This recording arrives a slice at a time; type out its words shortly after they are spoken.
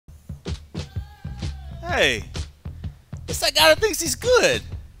Hey, this guy thinks he's good.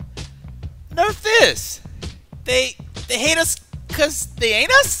 Nerfthis. They hate us because they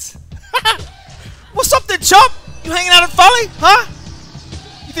ain't us? What's up there, chump? You hanging out in Folly? Huh?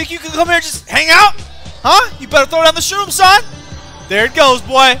 You think you can come here and just hang out? Huh? You better throw down the shroom, son. There it goes,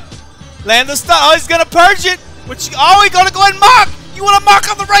 boy. Land the stuff. Oh, he's gonna purge it. What you, oh, he gonna go ahead and mock. You wanna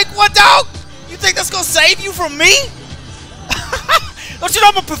mock on the rank 1, dog? You think that's gonna save you from me? Don't you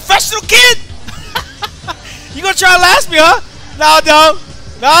know I'm a professional kid? You gonna try to last me, huh? No, dog.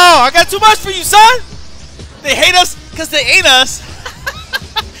 No, I got too much for you, son. They hate us because they ain't us.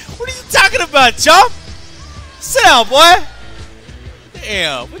 What are you talking about, chump? Sit down, boy.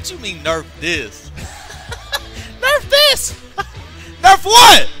 Damn, what you mean nerf this? Nerf this? Nerf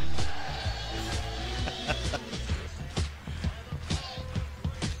what?